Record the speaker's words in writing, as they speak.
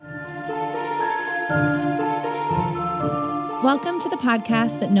Welcome to the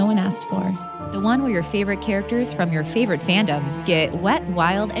podcast that no one asked for. The one where your favorite characters from your favorite fandoms get wet,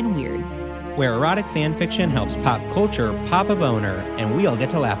 wild, and weird. Where erotic fan fiction helps pop culture pop a boner, and we all get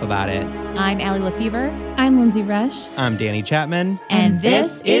to laugh about it. I'm Allie Lefevre. I'm Lindsay Rush. I'm Danny Chapman. And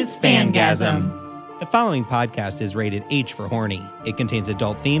this is Fangasm. The following podcast is rated H for horny. It contains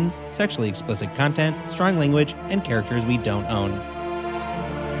adult themes, sexually explicit content, strong language, and characters we don't own.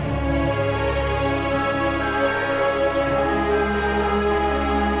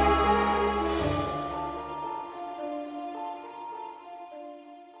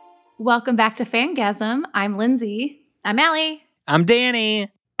 Welcome back to Fangasm. I'm Lindsay. I'm Allie. I'm Danny.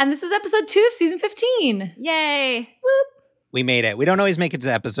 And this is episode 2 of season 15. Yay. Whoop. We made it. We don't always make it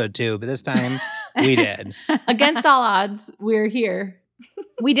to episode 2, but this time we did. Against all odds, we're here.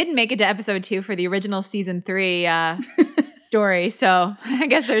 We didn't make it to episode 2 for the original season 3 story, so I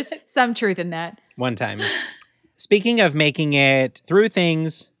guess there's some truth in that. One time. Speaking of making it through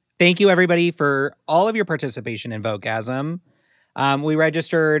things, thank you everybody for all of your participation in Vogasm. We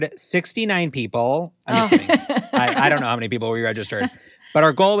registered 69 people. I'm just kidding. I don't know how many people we registered. But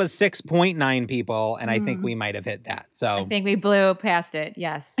our goal was 6.9 people, and I think we might have hit that. So I think we blew past it,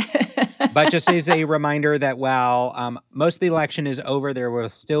 yes. But just as a reminder that while most of the election is over, there will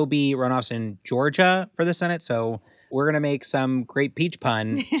still be runoffs in Georgia for the Senate. So we're going to make some great peach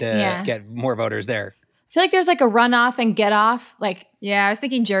pun to get more voters there. I feel like there's like a runoff and get off. Yeah, I was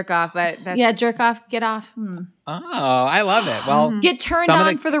thinking jerk off, but that's... Yeah, jerk off, get off. Oh, I love it. Well, get turned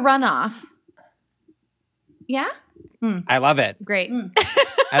on for the runoff. Yeah? I love it. Great.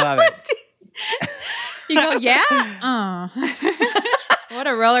 I love it. You go, yeah? Oh. What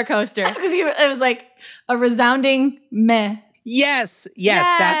a roller coaster. That's because it was like a resounding meh. Yes,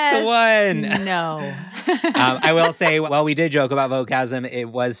 that's the one. No. I will say, while we did joke about Vogasm, it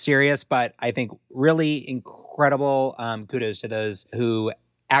was serious, but I think really incredible kudos to those who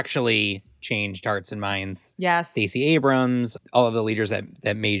actually changed hearts and minds. Yes. Stacey Abrams, all of the leaders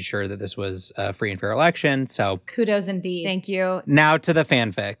that made sure that this was a free and fair election. So kudos indeed. Thank you. Now to the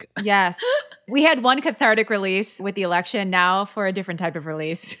fanfic. Yes. We had one cathartic release with the election, now for a different type of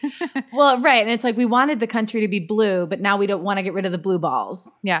release. Well, right. And it's like we wanted the country to be blue, but now we don't want to get rid of the blue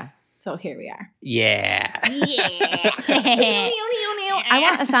balls. Yeah. So here we are. Yeah. I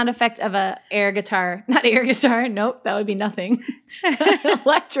want a sound effect of a air guitar. Not air guitar. Nope, that would be nothing.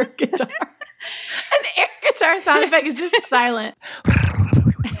 Electric guitar. An air guitar sound effect is just silent.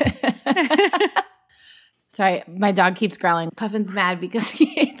 Sorry, my dog keeps growling. Puffin's mad because he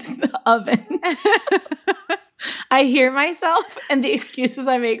hates the oven. I hear myself and the excuses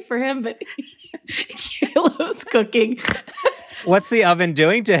I make for him, but he loves cooking. What's the oven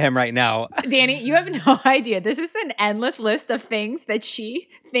doing to him right now? Danny, you have no idea. This is an endless list of things that she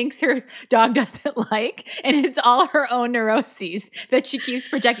thinks her dog doesn't like, and it's all her own neuroses that she keeps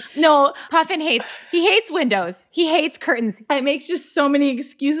projecting. No, Puffin he hates windows. He hates curtains. It makes just so many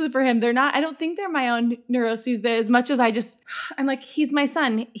excuses for him. I don't think they're my own neuroses as much as I'm like, he's my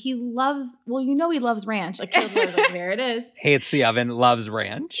son. He loves ranch. Like, there it is. Hates the oven, loves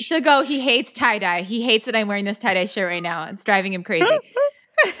ranch. She'll go, he hates tie-dye. He hates that I'm wearing this tie-dye shirt right now. It's driving him crazy.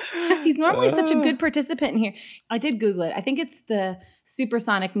 He's normally such a good participant in here. I did Google it. I think it's the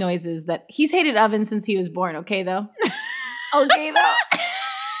supersonic noises that he's hated ovens since he was born. Okay, though.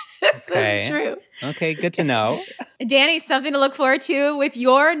 This is true. Okay, good to know. Danny, something to look forward to with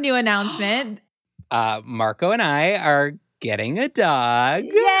your new announcement. Marco and I are getting a dog.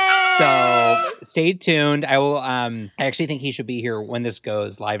 Yay! So stay tuned. I will. I actually think he should be here when this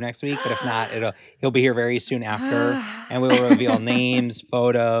goes live next week. But if not, he'll be here very soon after, and we will reveal names,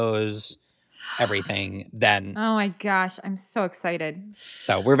 photos, everything. Then. Oh my gosh, I'm so excited.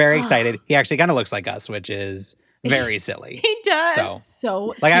 So we're very excited. He actually kind of looks like us, which is very silly. He does.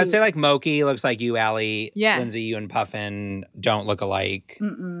 So like, I would say like Moki looks like you, Allie. Yeah. Lindsay, you and Puffin don't look alike.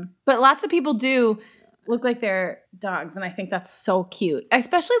 But lots of people do look like they're dogs, and I think that's so cute. I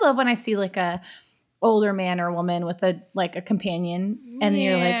especially love when I see like a older man or woman with a companion, and then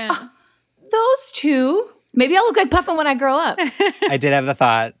you're like, oh, those two. Maybe I'll look like Puffin when I grow up. I did have the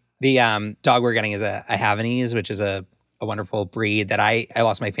thought. The dog we're getting is a Havanese, which is a wonderful breed that I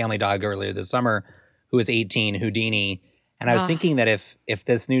lost my family dog earlier this summer, who was 18, Houdini. And I was thinking that if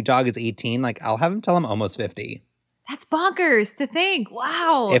this new dog is 18, like I'll have him till I'm almost 50. That's bonkers to think.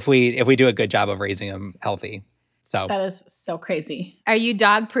 Wow. If we do a good job of raising him healthy. So that is so crazy. Are you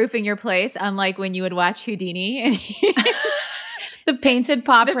dog proofing your place? Unlike when you would watch Houdini and the painted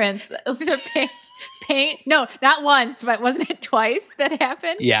paw prints. paint. No, not once, but wasn't it twice that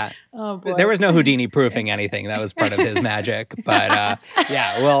happened? Yeah. Oh boy. There was no Houdini proofing anything. That was part of his magic. But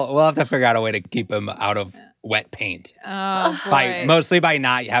yeah, we'll have to figure out a way to keep him out of wet paint. Oh boy. Mostly by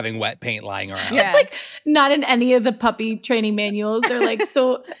not having wet paint lying around. It's like not in any of the puppy training manuals. They're like,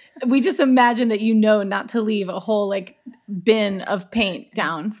 so we just imagine that not to leave a whole like bin of paint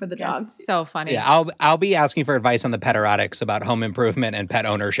down for the dog. That's so funny. Yeah, I'll be asking for advice on the pet erotics about home improvement and pet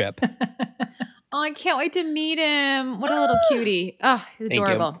ownership. Oh, I can't wait to meet him. What a little cutie. Oh, he's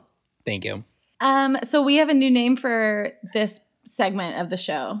adorable. Thank you. So we have a new name for this segment of the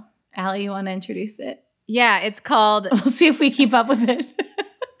show. Allie, you want to introduce it? Yeah, it's called... We'll see if we keep up with it.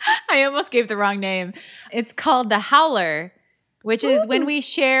 I almost gave the wrong name. It's called The Howler, which is when we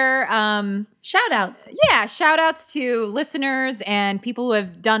share... shout outs. Yeah, shout outs to listeners and people who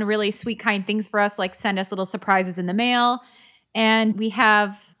have done really sweet, kind things for us, like send us little surprises in the mail. And we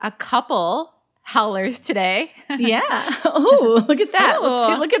have a couple howlers today. Yeah. Oh, look at that.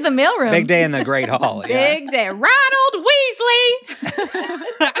 Let's see, look at the mailroom. Big day in the Great Hall. Yeah. Big day. Ronald Weasley.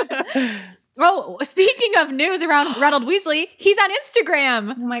 Oh, speaking of news around Ronald Weasley, he's on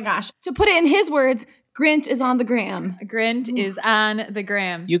Instagram. Oh my gosh. To put it in his words, Grint is on the gram. Grint is on the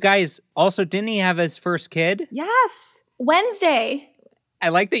gram. You guys, also, didn't he have his first kid? Yes. Wednesday. I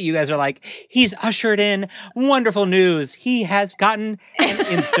like that you guys are like, he's ushered in wonderful news. He has gotten an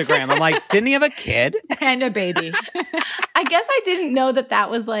Instagram. I'm like, didn't he have a kid? And a baby. I guess I didn't know that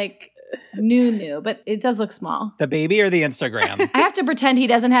was like new, but it does look small. The baby or the Instagram? I have to pretend he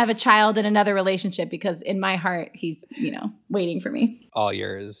doesn't have a child in another relationship because in my heart, he's, waiting for me. All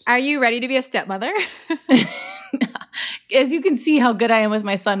yours. Are you ready to be a stepmother? As you can see how good I am with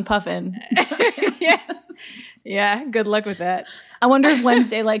my son Puffin. Yes. Yeah, good luck with that. I wonder if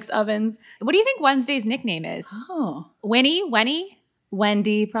Wednesday likes ovens. What do you think Wednesday's nickname is? Oh. Wendy?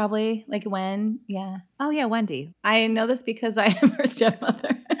 Wendy, probably. Like Wen, yeah. Oh, yeah, Wendy. I know this because I am her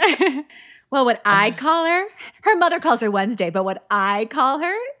stepmother. Well, what I call her mother calls her Wednesday, but what I call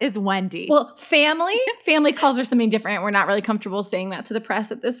her is Wendy. Well, family calls her something different. We're not really comfortable saying that to the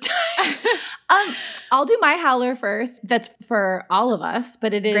press at this time. I'll do my howler first. That's for all of us,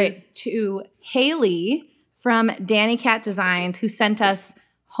 but it is to Haley from Danny Cat Designs, who sent us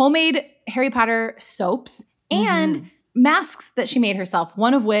homemade Harry Potter soaps and masks that she made herself,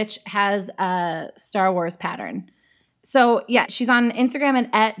 one of which has a Star Wars pattern. So, yeah, she's on Instagram and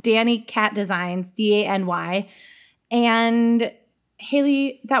at Danny Cat Designs, DANY. And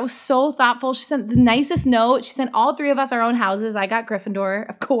Haley, that was so thoughtful. She sent the nicest note. She sent all three of us our own houses. I got Gryffindor,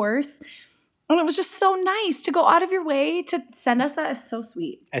 of course. And it was just so nice to go out of your way to send us that. It's so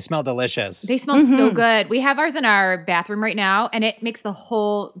sweet. I smell delicious. They smell so good. We have ours in our bathroom right now, and it makes the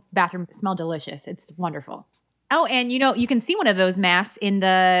whole bathroom smell delicious. It's wonderful. Oh, and you can see one of those masks in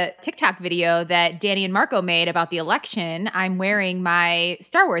the TikTok video that Danny and Marco made about the election. I'm wearing my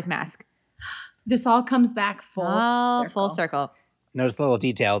Star Wars mask. This all comes back full circle. Those little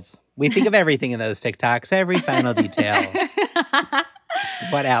details. We think of everything in those TikToks, every final detail.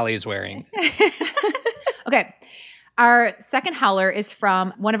 What Allie's wearing. Okay. Our second howler is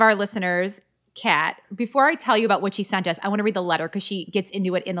from one of our listeners, Kat. Before I tell you about what she sent us, I want to read the letter because she gets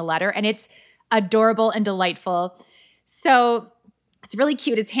into it in the letter, and it's adorable and delightful. So it's really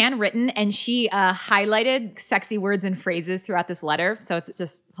cute. It's handwritten, and she highlighted sexy words and phrases throughout this letter. So it's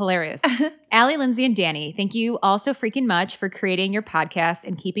just hilarious. Allie, Lindsay, and Danny, thank you all so freaking much for creating your podcast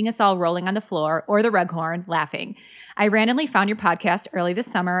and keeping us all rolling on the floor or the rughorn laughing. I randomly found your podcast early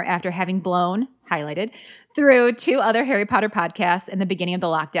this summer after having blown, highlighted, through 2 other Harry Potter podcasts in the beginning of the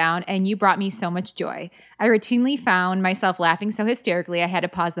lockdown, and you brought me so much joy. I routinely found myself laughing so hysterically I had to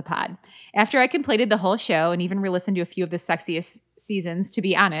pause the pod. After I completed the whole show and even re-listened to a few of the sexiest seasons, to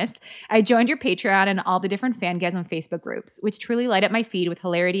be honest, I joined your Patreon and all the different Fangasm Facebook groups, which truly light up my feed with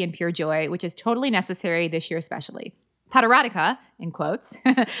hilarity and pure joy, which is totally necessary this year especially. Potterotica, in quotes,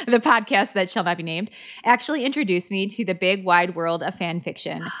 the podcast that shall not be named, actually introduced me to the big wide world of fan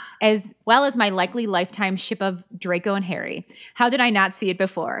fiction, as well as my likely lifetime ship of Draco and Harry. How did I not see it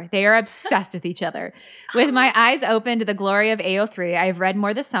before? They are obsessed with each other. With my eyes open to the glory of AO3, I've read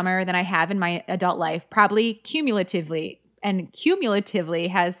more this summer than I have in my adult life, probably cumulatively, and cumulatively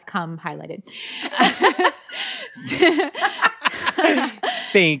has come highlighted.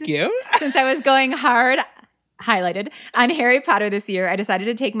 Thank you. Since I was going hard highlighted. On Harry Potter this year, I decided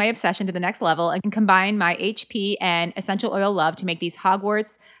to take my obsession to the next level and combine my HP and essential oil love to make these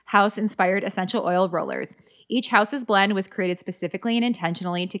Hogwarts house-inspired essential oil rollers. Each house's blend was created specifically and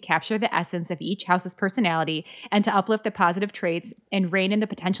intentionally to capture the essence of each house's personality and to uplift the positive traits and rein in the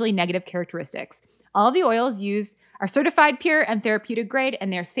potentially negative characteristics. All of the oils used are certified pure and therapeutic grade,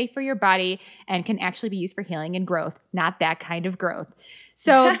 and they're safe for your body and can actually be used for healing and growth, not that kind of growth.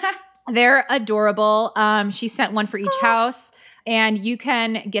 So they're adorable. She sent one for each house, and you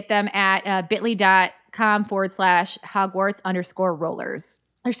can get them at bit.com/Hogwarts_rollers.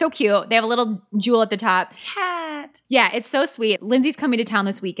 They're so cute. They have a little jewel at the top. Cat. Yeah, it's so sweet. Lindsay's coming to town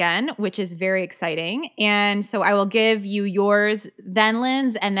this weekend, which is very exciting. And so I will give you yours then,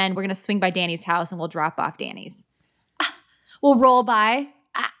 Linz, and then we're going to swing by Danny's house and we'll drop off Danny's. We'll roll by.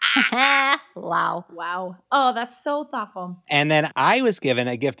 Wow. Wow. Oh, that's so thoughtful. And then I was given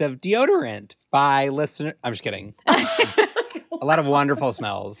a gift of deodorant by listener. I'm just kidding. A lot of wonderful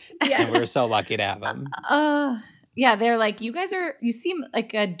smells. Yeah. And we're so lucky to have them. Yeah, they're like, you seem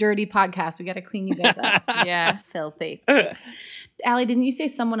like a dirty podcast. We got to clean you guys up. Yeah, filthy. Allie, didn't you say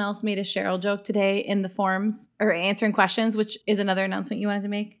someone else made a Cheryl joke today in the forums or answering questions, which is another announcement you wanted to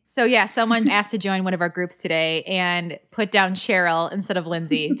make? So yeah, someone asked to join one of our groups today and put down Cheryl instead of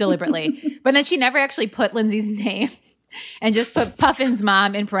Lindsay deliberately. But then she never actually put Lindsay's name and just put Puffin's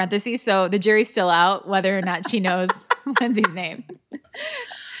mom in parentheses. So the jury's still out whether or not she knows Lindsay's name.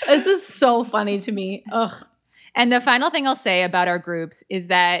 This is so funny to me. Ugh. And the final thing I'll say about our groups is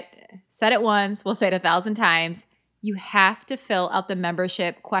that, said it once, we'll say it 1,000 times, you have to fill out the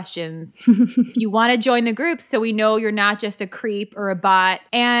membership questions if you want to join the group so we know you're not just a creep or a bot.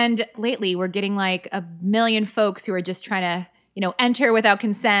 And lately we're getting like 1 million folks who are just trying to, enter without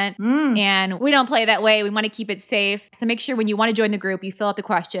consent. And we don't play that way. We want to keep it safe. So make sure when you want to join the group, you fill out the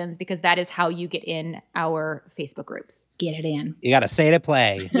questions because that is how you get in our Facebook groups. Get it in. You got to say to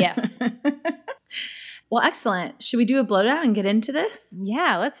play. Yes. Well, excellent. Should we do a blowdown and get into this?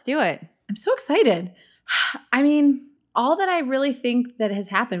 Yeah, let's do it. I'm so excited. I mean, all that I really think that has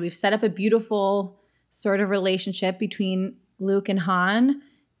happened, we've set up a beautiful sort of relationship between Luke and Han,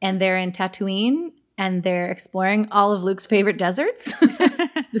 and they're in Tatooine, and they're exploring all of Luke's favorite deserts.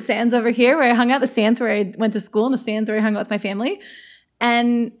 The sands over here where I hung out, the sands where I went to school, and the sands where I hung out with my family.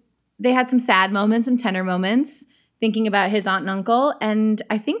 And they had some sad moments, some tender moments, thinking about his aunt and uncle. And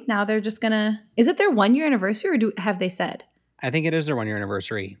I think now they're just going to, is it their 1 year anniversary or have they said? I think it is their 1 year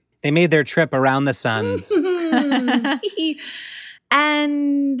anniversary. They made their trip around the suns.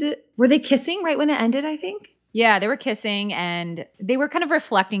 And were they kissing right when it ended, I think? Yeah, they were kissing and they were kind of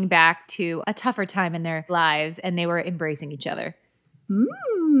reflecting back to a tougher time in their lives and they were embracing each other.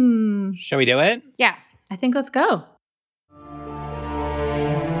 Shall we do it? Yeah. I think let's go.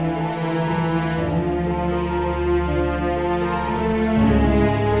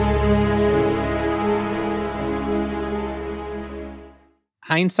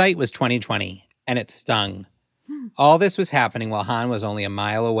 Hindsight was 2020, and it stung. All this was happening while Han was only a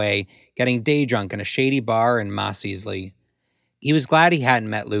mile away, getting day drunk in a shady bar in Mos Eisley. He was glad he hadn't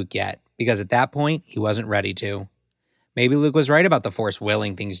met Luke yet, because at that point, he wasn't ready to. Maybe Luke was right about the Force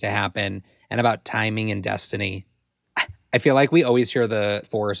willing things to happen, and about timing and destiny. I feel like we always hear the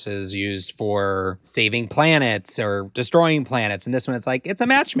Force is used for saving planets or destroying planets, and this one, it's like, it's a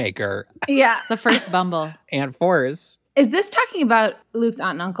matchmaker. Yeah. The first Bumble. And Force. Is this talking about Luke's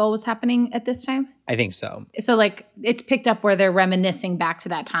aunt and uncle was happening at this time? I think so. So like it's picked up where they're reminiscing back to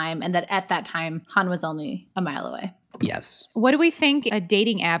that time and that at that time Han was only a mile away. Yes. What do we think a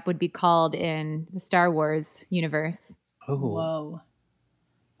dating app would be called in the Star Wars universe? Oh. Whoa.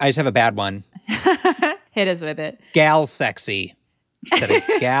 I just have a bad one. Hit us with it. Gal sexy instead of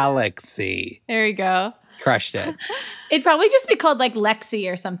galaxy. There we go. Crushed it. It'd probably just be called like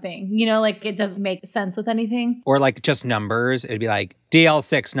Lexi or something. Like it doesn't make sense with anything. Or like just numbers. It'd be like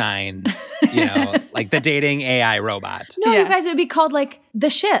DL69, like the dating AI robot. No, Yeah. you guys, it would be called like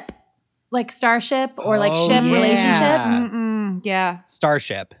the ship. Like Starship or like Oh, ship yeah. relationship. Yeah.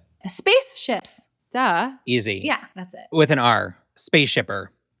 Starship. Spaceships. Duh. Easy. Yeah, that's it. With an R.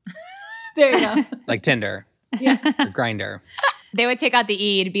 Spaceshipper. There you go. Like Tinder. Yeah. Or Grinder. They would take out the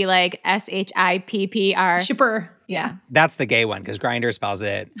E. It'd be like SHIPPR. Shipper. Yeah. That's the gay one because Grinder spells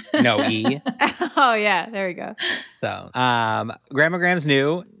it no E. Oh, yeah. There we go. So, Grandma Graham's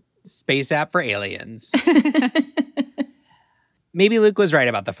new space app for aliens. Maybe Luke was right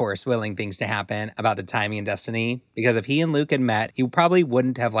about the Force willing things to happen, about the timing and destiny, because if he and Luke had met, he probably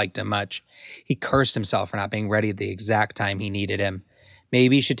wouldn't have liked him much. He cursed himself for not being ready at the exact time he needed him.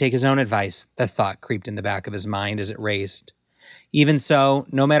 Maybe he should take his own advice. The thought creeped in the back of his mind as it raced. Even so,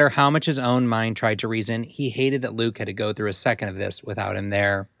 no matter how much his own mind tried to reason, he hated that Luke had to go through a second of this without him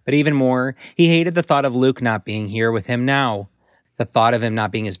there. But even more, he hated the thought of Luke not being here with him now. The thought of him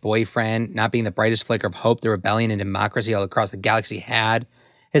not being his boyfriend, not being the brightest flicker of hope the rebellion and democracy all across the galaxy had,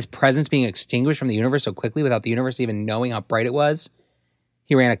 his presence being extinguished from the universe so quickly without the universe even knowing how bright it was.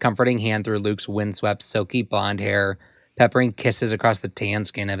 He ran a comforting hand through Luke's windswept, silky blonde hair, peppering kisses across the tan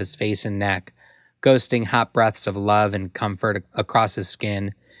skin of his face and neck, ghosting hot breaths of love and comfort across his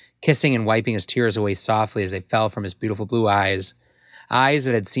skin, kissing and wiping his tears away softly as they fell from his beautiful blue eyes. Eyes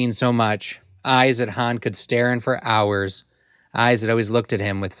that had seen so much, eyes that Han could stare in for hours, eyes that always looked at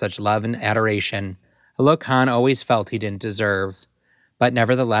him with such love and adoration, a look Han always felt he didn't deserve. But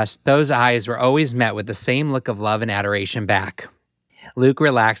nevertheless, those eyes were always met with the same look of love and adoration back. Luke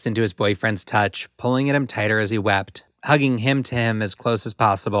relaxed into his boyfriend's touch, pulling at him tighter as he wept, hugging him to him as close as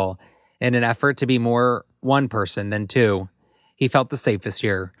possible, in an effort to be more one person than two. He felt the safest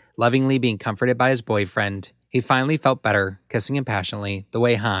here, lovingly being comforted by his boyfriend. He finally felt better, kissing him passionately, the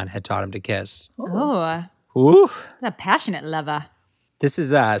way Han had taught him to kiss. Oh, Ooh. a passionate lover. This is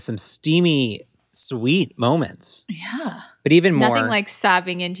some steamy, sweet moments. Yeah. But even more, Nothing like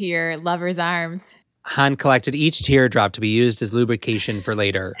sobbing into your lover's arms. Han collected each teardrop to be used as lubrication for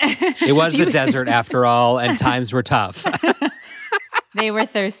later. It was the desert after all, and times were tough. They were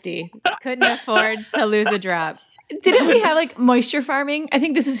thirsty. Couldn't afford to lose a drop. Didn't we have like moisture farming? I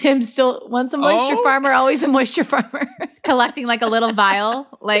think this is him still once a moisture farmer, always a moisture farmer. Collecting like a little vial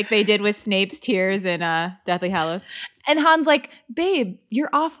like they did with Snape's tears in Deathly Hallows. And Han's like, babe, you're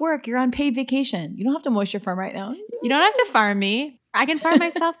off work. You're on paid vacation. You don't have to moisture farm right now. You don't have to farm me. I can farm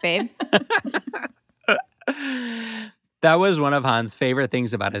myself, babe. That was one of Han's favorite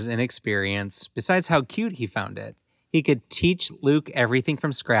things about his inexperience, besides how cute he found it. He could teach Luke everything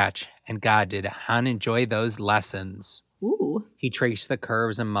from scratch, and God, did Han enjoy those lessons. Ooh. He traced the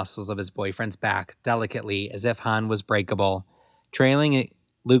curves and muscles of his boyfriend's back delicately as if Han was breakable, trailing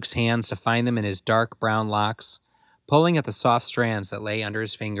Luke's hands to find them in his dark brown locks, pulling at the soft strands that lay under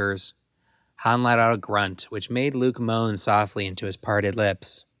his fingers. Han let out a grunt, which made Luke moan softly into his parted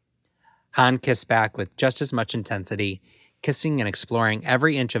lips. Han kissed back with just as much intensity, kissing and exploring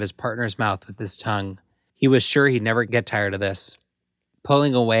every inch of his partner's mouth with his tongue. He was sure he'd never get tired of this.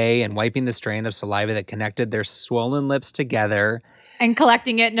 Pulling away and wiping the strand of saliva that connected their swollen lips together. And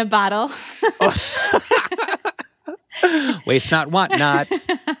collecting it in a bottle. Waste not, want not.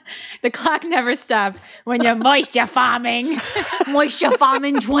 The clock never stops when you're moisture farming. Moisture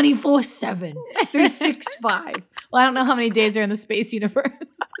farming 24/7, 365. Well, I don't know how many days are in the space universe.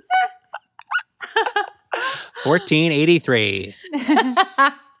 1483.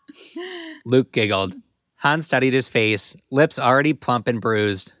 Luke giggled. Han studied his face, lips already plump and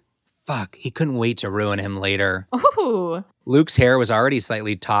bruised. Fuck, he couldn't wait to ruin him later. Ooh. Luke's hair was already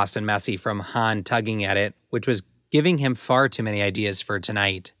slightly tossed and messy from Han tugging at it, which was giving him far too many ideas for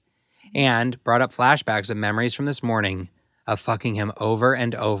tonight. And brought up flashbacks of memories from this morning of fucking him over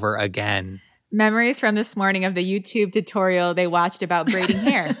and over again. Memories from this morning of the YouTube tutorial they watched about braiding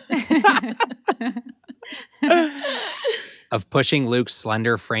hair. Of pushing Luke's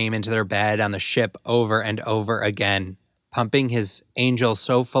slender frame into their bed on the ship over and over again, pumping his angel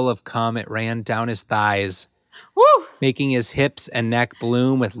so full of cum it ran down his thighs, Woo! Making his hips and neck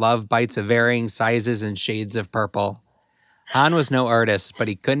bloom with love bites of varying sizes and shades of purple. Han was no artist, but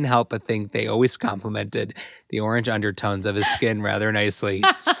he couldn't help but think they always complemented the orange undertones of his skin rather nicely.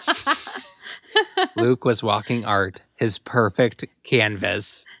 Luke was walking art, his perfect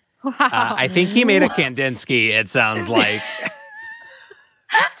canvas. Wow. I think he made a Kandinsky, it sounds like.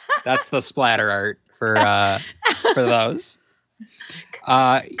 That's the splatter art for those.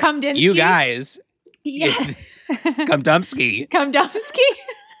 Kumdinsky? You guys. Yes. Kumdumsky. Kumdumsky?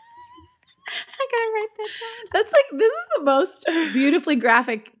 I gotta write that down. That's like, this is the most beautifully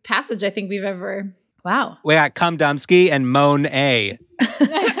graphic passage I think we've ever. Wow. We got Kumdumsky and Monet.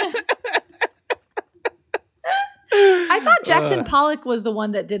 I thought Jackson Pollock was the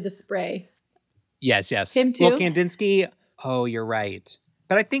one that did the spray. Yes. Him too? Well, Kandinsky, oh, you're right.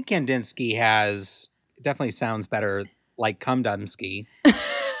 But I think Kandinsky it definitely sounds better like Kumdumsky.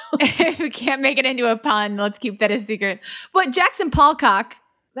 If we can't make it into a pun, let's keep that a secret. But Jackson Polcock,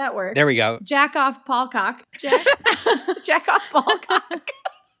 that works. There we go. Jack off Polcock. Jack off Polcock.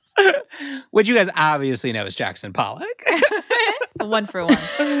 Which you guys obviously know is Jackson Pollock. One for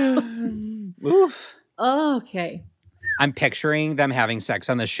one. Oof. Okay. I'm picturing them having sex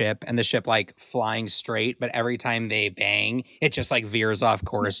on the ship and the ship like flying straight, but every time they bang, it just like veers off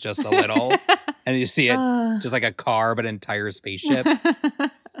course just a little. And you see it just like a car, but an entire spaceship.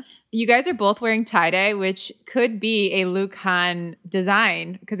 You guys are both wearing tie-dye, which could be a Luke Han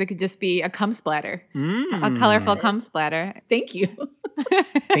design because it could just be a cum splatter. A colorful cum splatter. Thank you.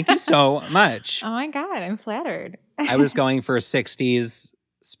 Thank you so much. Oh my God, I'm flattered. I was going for a 60s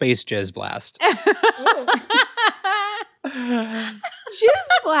space jizz blast. Jizz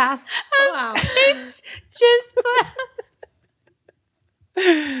blast. Wow. Space jizz blast.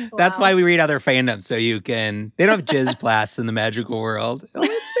 That's why we read other fandoms, so you can. They don't have jizz blasts in the magical world. Oh,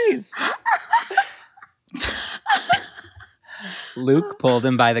 in space. Luke pulled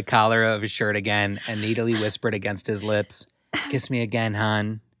him by the collar of his shirt again and needily whispered against his lips, "Kiss me again,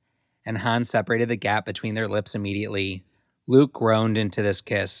 Han." And Han separated the gap between their lips immediately. Luke groaned into this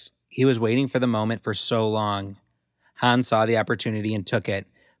kiss. He was waiting for the moment for so long. Han saw the opportunity and took it,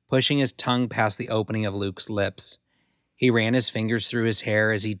 pushing his tongue past the opening of Luke's lips. He ran his fingers through his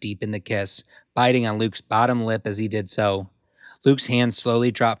hair as he deepened the kiss, biting on Luke's bottom lip as he did so. Luke's hand slowly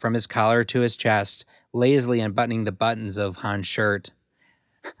dropped from his collar to his chest, lazily unbuttoning the buttons of Han's shirt.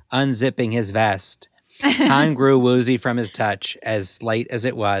 Unzipping his vest, Han grew woozy from his touch, as light as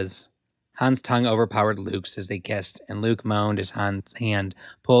it was. Han's tongue overpowered Luke's as they kissed, and Luke moaned as Han's hand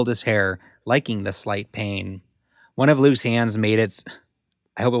pulled his hair, liking the slight pain. One of Luke's hands made its...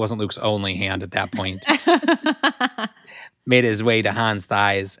 I hope it wasn't Luke's only hand at that point. Made his way to Han's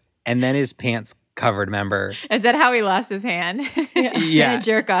thighs, and then his pants covered member. Is that how he lost his hand? Yeah. In a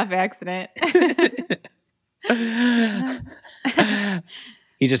jerk-off accident.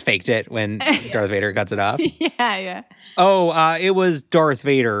 He just faked it when Darth Vader cuts it off. Yeah. Oh, it was Darth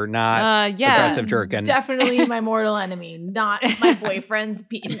Vader, not aggressive jerkin. Definitely my mortal enemy, not my boyfriend's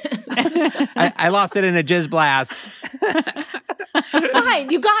penis. I lost it in a jizz blast.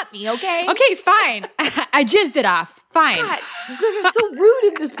 Fine, you got me, okay? Okay, fine. I jizzed it off. Fine. God, you guys are so rude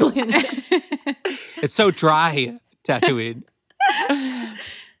in this planet. It's so dry, Tatooine.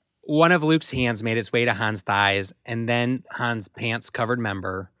 One of Luke's hands made its way to Han's thighs, and then Han's pants covered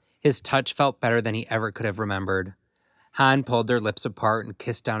member. His touch felt better than he ever could have remembered. Han pulled their lips apart and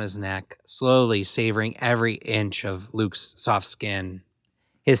kissed down his neck, slowly savoring every inch of Luke's soft skin.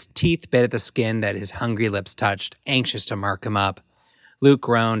 His teeth bit at the skin that his hungry lips touched, anxious to mark him up. Luke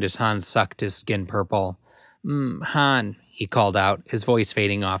groaned as Han sucked his skin purple. Han, he called out, his voice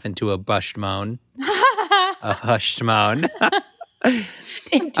fading off into a hushed moan. A hushed moan.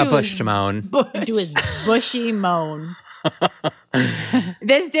 A bushed moan. Into his bushy moan.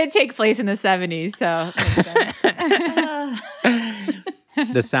 This did take place in the 70s, so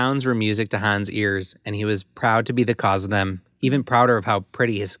The sounds were music to Han's ears, and he was proud to be the cause of them, even prouder of how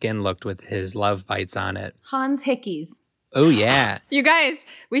pretty his skin looked with his love bites on it. Han's hickeys. Oh, yeah. You guys,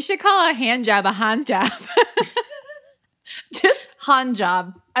 we should call a hand job a Han job. Just Han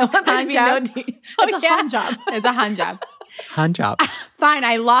job. I want that to be job? It's a Han job. It's a Han job. Han job. Fine,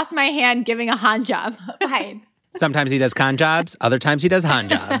 I lost my hand giving a Han job. Fine. Sometimes he does con jobs, other times he does Han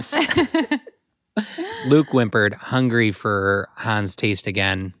jobs. Luke whimpered, hungry for Han's taste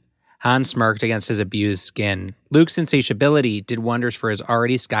again. Han smirked against his abused skin. Luke's insatiability did wonders for his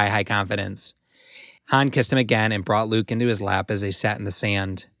already sky-high confidence. Han kissed him again and brought Luke into his lap as they sat in the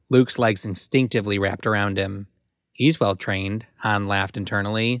sand. Luke's legs instinctively wrapped around him. He's well-trained, Han laughed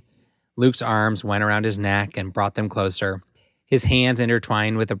internally. Luke's arms went around his neck and brought them closer. His hands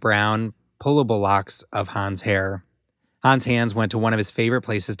intertwined with the brown, pullable locks of Han's hair. Han's hands went to one of his favorite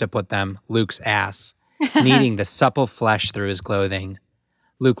places to put them, Luke's ass, kneading the supple flesh through his clothing.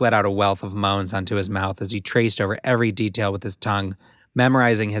 Luke let out a wealth of moans onto his mouth as he traced over every detail with his tongue,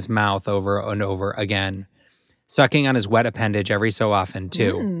 memorizing his mouth over and over again, sucking on his wet appendage every so often,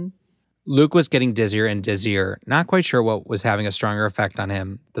 too. Luke was getting dizzier and dizzier, not quite sure what was having a stronger effect on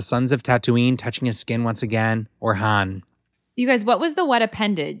him, the sons of Tatooine touching his skin once again, or Han. You guys, what was the wet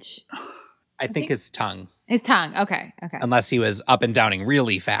appendage? I think his tongue. His tongue. Okay. Unless he was up and downing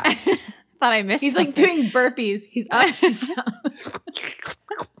really fast. Thought I missed He's something. like doing burpees. He's up, he's down.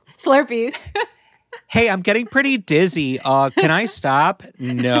 Slurpees. Hey, I'm getting pretty dizzy. Can I stop?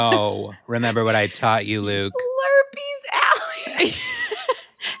 No. Remember what I taught you, Luke. Slurpees, Allie.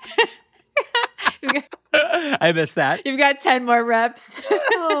 I missed that. You've got 10 more reps.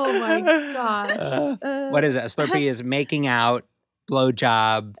 Oh my God. What is it? A Slurpee is making out,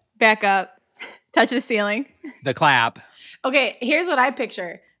 blowjob, Back up. Touch the ceiling. the clap. Okay, here's what I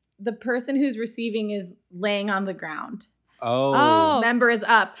picture. The person who's receiving is laying on the ground. Oh. Member is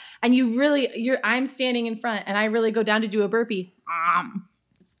up. And I'm standing in front and I really go down to do a burpee.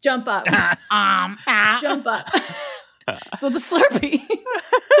 Jump up. Jump up. So it's a Slurpee.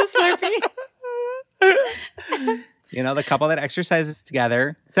 It's a Slurpee. You know, the couple that exercises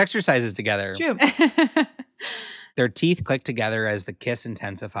together. It's exercises together. It's true. Their teeth clicked together as the kiss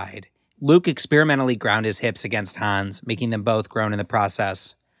intensified. Luke experimentally ground his hips against Hans, making them both groan in the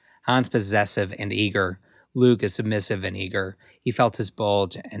process. Hans possessive and eager. Luke is submissive and eager. He felt his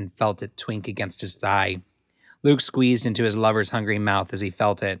bulge and felt it twink against his thigh. Luke squeezed into his lover's hungry mouth as he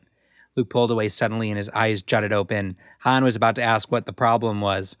felt it. Luke pulled away suddenly and his eyes jutted open. Han was about to ask what the problem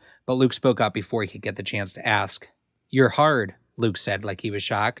was, but Luke spoke up before he could get the chance to ask. "You're hard," Luke said like he was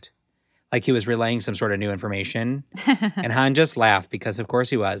shocked, like he was relaying some sort of new information. And Han just laughed because of course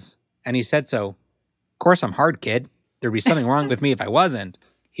he was. And he said so. "Of course I'm hard, kid. There'd be something wrong with me if I wasn't,"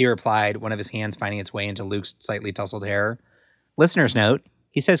 he replied, one of his hands finding its way into Luke's slightly tousled hair. Listener's note,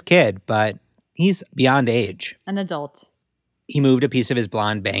 he says kid, but he's beyond age. An adult. He moved a piece of his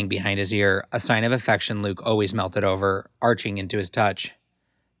blonde bang behind his ear, a sign of affection Luke always melted over, arching into his touch.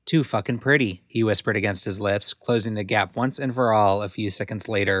 "Too fucking pretty," he whispered against his lips, closing the gap once and for all a few seconds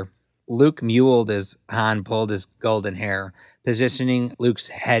later. Luke mewled as Han pulled his golden hair, positioning Luke's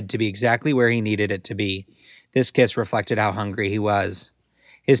head to be exactly where he needed it to be. This kiss reflected how hungry he was.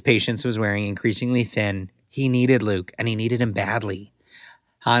 His patience was wearing increasingly thin. He needed Luke, and he needed him badly.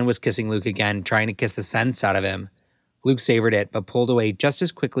 Han was kissing Luke again, trying to kiss the sense out of him. Luke savored it, but pulled away just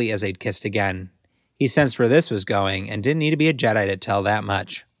as quickly as they'd kissed again. He sensed where this was going, and didn't need to be a Jedi to tell that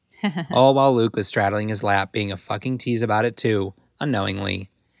much. All while Luke was straddling his lap, being a fucking tease about it too, unknowingly.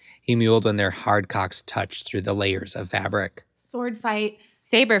 He mewled when their hard cocks touched through the layers of fabric. Sword fight.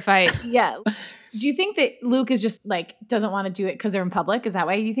 Saber fight. Yeah. Do you think that Luke is just like, doesn't want to do it because they're in public? Is that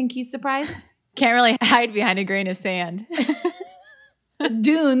why you think he's surprised? Can't really hide behind a grain of sand.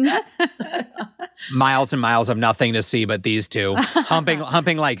 Dunes. Miles and miles of nothing to see but these two,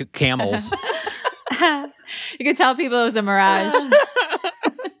 humping like camels. You could tell people it was a mirage.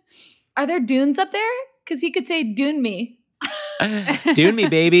 Are there dunes up there? Because he could say, "Dune me." "Dune me,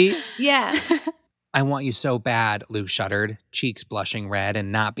 baby." Yeah. "I want you so bad," Luke shuddered, cheeks blushing red,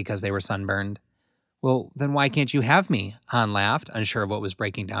 and not because they were sunburned. "Well, then why can't you have me?" Han laughed, unsure of what was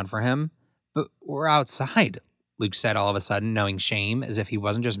breaking down for him. "But we're outside," Luke said all of a sudden, knowing shame, as if he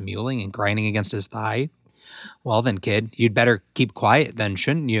wasn't just mewling and grinding against his thigh. "Well then, kid, you'd better keep quiet then,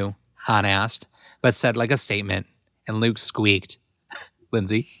 shouldn't you?" Han asked, but said like a statement, and Luke squeaked.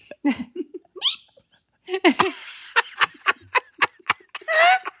 "Lindsay?"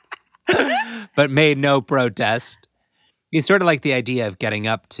 But made no protest. He sort of liked the idea of getting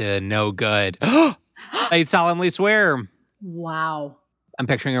up to no good. "I solemnly swear." Wow. I'm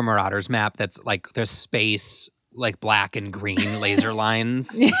picturing a Marauders map that's like there's space, like black and green laser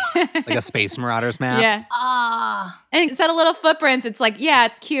lines, like a Space Marauders map. Yeah. And instead of little footprints, it's like, yeah,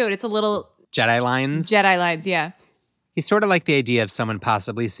 it's cute. It's a little Jedi lines. Jedi lines, yeah. He sort of liked the idea of someone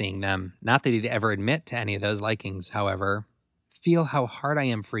possibly seeing them. Not that he'd ever admit to any of those likings, however. "Feel how hard I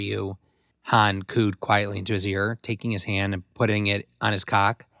am for you," Han cooed quietly into his ear, taking his hand and putting it on his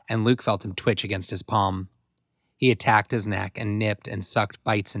cock, and Luke felt him twitch against his palm. He attacked his neck and nipped and sucked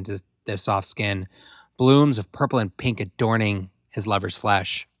bites into the soft skin, blooms of purple and pink adorning his lover's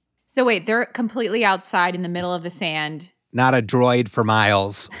flesh. So wait, they're completely outside in the middle of the sand. Not a droid for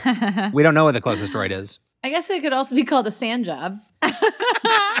miles. We don't know what the closest droid is. I guess it could also be called a Sandjob.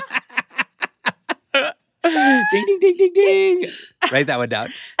 Ding, ding, ding, ding, ding. Write that one down.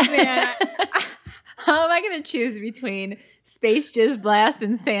 Man, how am I going to choose between Space Jizz Blast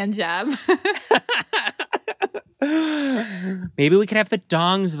and Sandjob? Maybe we could have the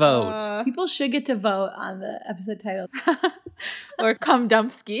dongs vote. People should get to vote on the episode title. Or Cum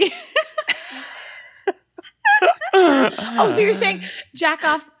Dumpski. Oh, so you're saying Jack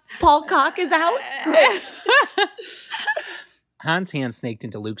Off Paul Cock is out? Great. Han's hand snaked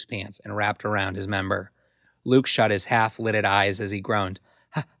into Luke's pants and wrapped around his member. Luke shut his half-lidded eyes as he groaned.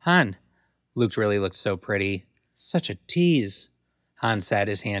 "Han." Luke really looked so pretty. "Such a tease," Han said,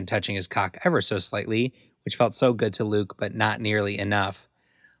 his hand touching his cock ever so slightly, which felt so good to Luke, but not nearly enough.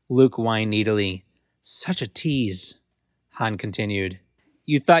 Luke whined needily. "Such a tease," Han continued.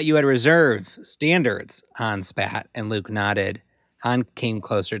 "You thought you had reserve standards," Han spat, and Luke nodded. Han came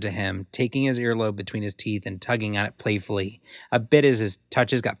closer to him, taking his earlobe between his teeth and tugging on it playfully, a bit as his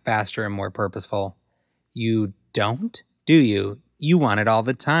touches got faster and more purposeful. "You don't? Do you? You want it all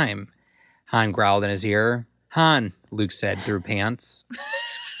the time." Han growled in his ear. "Han," Luke said through pants.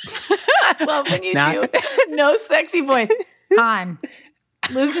 I love when you do no sexy voice. Han.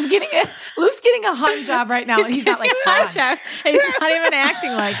 Luke's getting a Han job right now, and he's not like Han. He's not even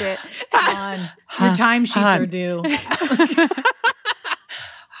acting like it. Han. Your timesheets are due.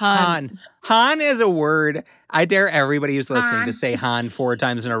 Han. Han is a word. I dare everybody who's listening to say Han 4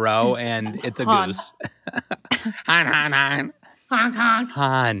 times in a row, and it's a goose. Han, Han, Han. Honk, honk.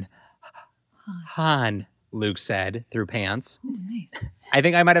 Han. Han. Luke said through pants. Nice. I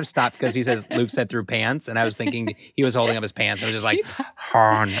think I might have stopped because he says Luke said through pants, and I was thinking he was holding up his pants. I was just like,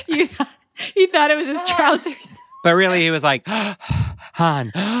 Han. You thought it was his trousers. But really, he was like,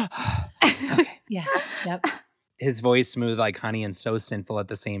 Han. Okay. Yeah. Yep. His voice smooth like honey and so sinful at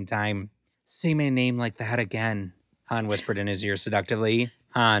the same time. Say my name like that again, Han whispered in his ear seductively.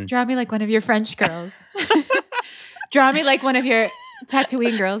 Han. Draw me like one of your French girls. Draw me like one of your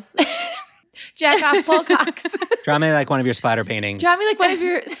Tatooine girls. Jack off Polcocks. Draw me like one of your splatter paintings. Draw me like one of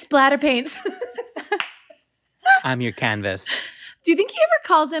your splatter paints. I'm your canvas. Do you think he ever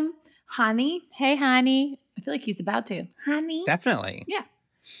calls him honey? Hey, honey. I feel like he's about to. Honey? Definitely. Yeah.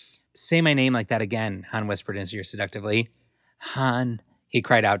 Say my name like that again, Han whispered in his ear seductively. Han, he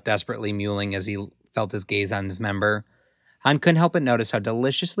cried out desperately, mewling as he felt his gaze on his member. Han couldn't help but notice how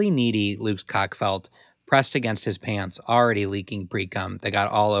deliciously needy Luke's cock felt, pressed against his pants, already leaking pre-cum that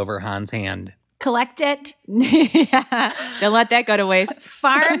got all over Han's hand. Collect it. Yeah. Don't let that go to waste.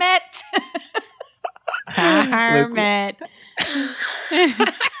 Farm it. Farm it.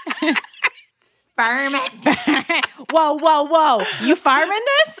 Farm it. Whoa. You farming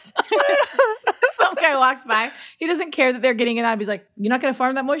this? Some guy walks by. He doesn't care that they're getting it on. He's like, you're not going to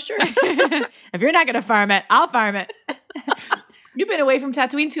farm that moisture? If you're not going to farm it, I'll farm it. You've been away from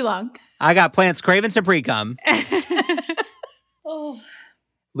Tatooine too long. I got plants craving some pre-cum. Oh.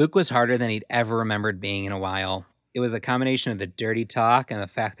 Luke was harder than he'd ever remembered being in a while. It was a combination of the dirty talk and the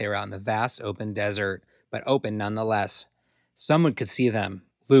fact they were out in the vast open desert, but open nonetheless. Someone could see them.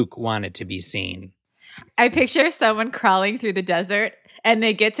 Luke wanted to be seen. I picture someone crawling through the desert and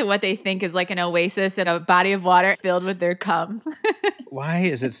they get to what they think is like an oasis in a body of water filled with their cum. Why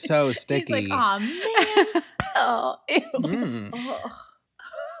is it so sticky? He's like, aw, man. Oh, ew. Oh.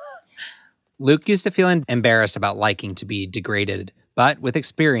 Luke used to feel embarrassed about liking to be degraded, but with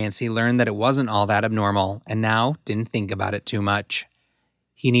experience, he learned that it wasn't all that abnormal, and now didn't think about it too much.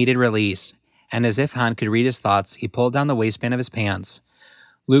 He needed release, and as if Han could read his thoughts, he pulled down the waistband of his pants.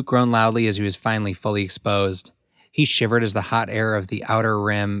 Luke groaned loudly as he was finally fully exposed. He shivered as the hot air of the outer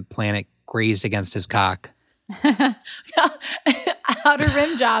rim planet grazed against his cock. Outer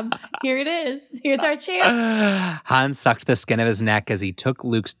rim job. Here it is. Here's our chance. Han sucked the skin of his neck as he took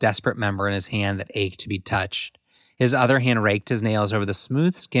Luke's desperate member in his hand that ached to be touched. His other hand raked his nails over the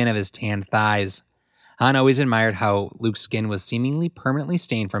smooth skin of his tanned thighs. Han always admired how Luke's skin was seemingly permanently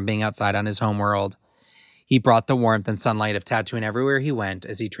stained from being outside on his homeworld. He brought the warmth and sunlight of Tatooine everywhere he went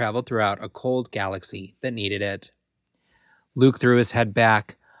as he traveled throughout a cold galaxy that needed it. Luke threw his head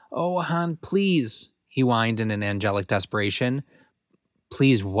back. "Oh, Han, please," he whined in an angelic desperation.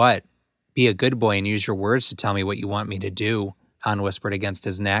 "Please what? Be a good boy and use your words to tell me what you want me to do," Han whispered against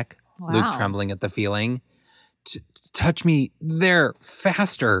his neck, Wow. Luke trembling at the feeling. Touch me there,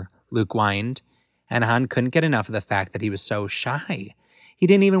 faster," Luke whined, and Han couldn't get enough of the fact that he was so shy. He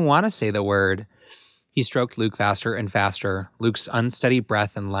didn't even want to say the word. He stroked Luke faster and faster. Luke's unsteady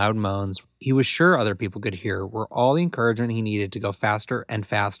breath and loud moans, he was sure other people could hear, were all the encouragement he needed to go faster and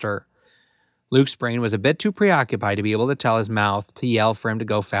faster. Luke's brain was a bit too preoccupied to be able to tell his mouth to yell for him to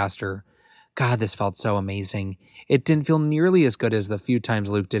go faster. God, this felt so amazing. It didn't feel nearly as good as the few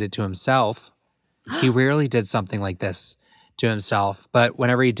times Luke did it to himself. He rarely did something like this to himself, but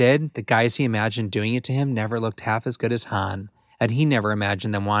whenever he did, the guys he imagined doing it to him never looked half as good as Han, and he never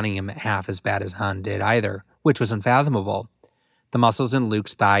imagined them wanting him half as bad as Han did either, which was unfathomable. The muscles in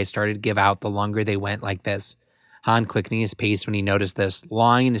Luke's thighs started to give out the longer they went like this. Han quickening his pace when he noticed this,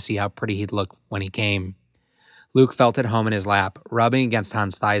 longing to see how pretty he'd look when he came. Luke felt at home in his lap, rubbing against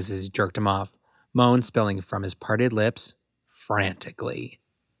Han's thighs as he jerked him off, moans spilling from his parted lips frantically.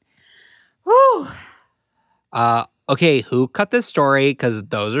 Whew. Okay, who cut this story? Because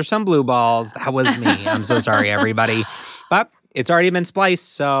those are some blue balls. That was me. I'm so sorry, everybody. But it's already been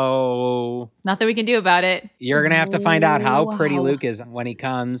spliced, so Nothing we can do about it. you're going to have to find out how pretty Wow. Luke is when he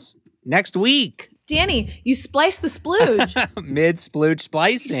comes next week. Danny, you spliced the splooge. Mid-splooge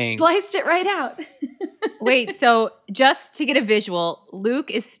splicing. Spliced it right out. Wait, so just to get a visual, Luke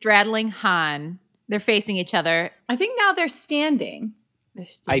is straddling Han. They're facing each other. I think now they're standing. They're I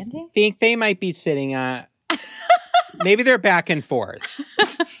standing? think they might be sitting maybe they're back and forth.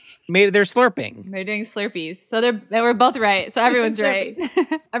 Maybe they're slurping. They're doing Slurpees. So they were both right. So everyone's right.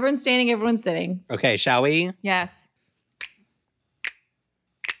 Everyone's standing, everyone's sitting. Okay, shall we? Yes.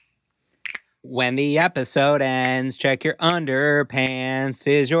 When the episode ends, check your underpants.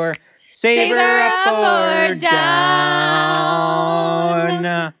 Is your saber, Saber up or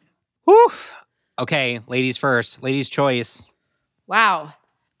down? Whew. Okay, ladies first. Ladies' choice. Wow.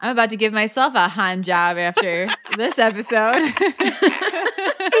 I'm about to give myself a Han job after this episode.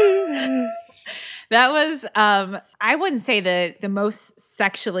 That was, I wouldn't say the most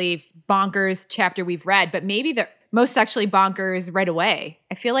sexually bonkers chapter we've read, but maybe the most sexually bonkers right away.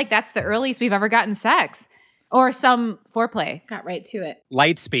 I feel like that's the earliest we've ever gotten sex or some foreplay. Got right to it.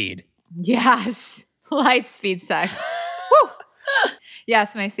 Light speed. Yes. Light speed sex. Woo!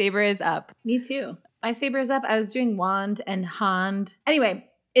 Yes, my saber is up. Me too. My saber is up. I was doing wand and hand. Anyway,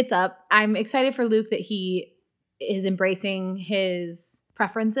 it's up. I'm excited for Luke that he is embracing his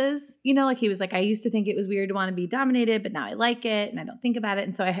preferences. You know, like he was like, I used to think it was weird to want to be dominated, but now I like it and I don't think about it.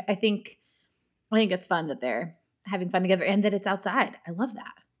 And so I think it's fun that they're having fun together and that it's outside. I love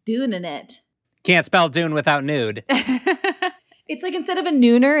that. Doing it. Can't spell dune without nude. It's like instead of a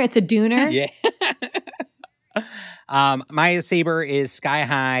nooner, it's a dooner. Yeah. My saber is sky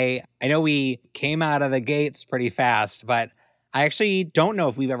high. I know we came out of the gates pretty fast, but I actually don't know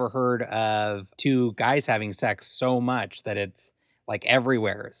if we've ever heard of two guys having sex so much that it's like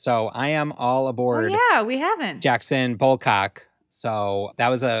everywhere. So I am all aboard. Oh, yeah, we haven't. Jackson Bullcock. So that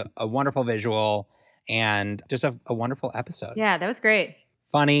was a wonderful visual and just a wonderful episode. Yeah, that was great.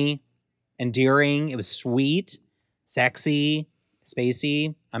 Funny, endearing. It was sweet, sexy,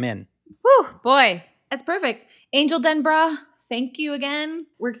 spacey. I'm in. Whew, boy. That's perfect. Angel Denbra, thank you again.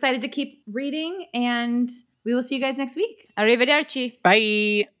 We're excited to keep reading and we will see you guys next week. Arrivederci.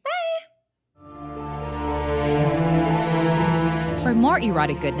 Bye. For more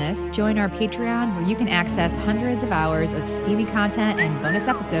erotic goodness, join our Patreon where you can access hundreds of hours of steamy content and bonus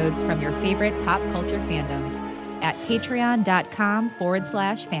episodes from your favorite pop culture fandoms at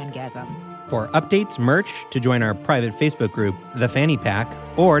patreon.com/fangasm. For updates, merch, to join our private Facebook group, The Fanny Pack,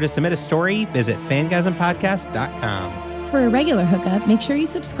 or to submit a story, visit fangasmpodcast.com. For a regular hookup, make sure you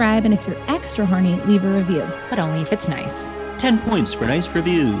subscribe, and if you're extra horny, leave a review, but only if it's nice. 10 points for nice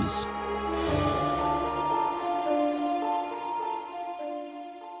reviews.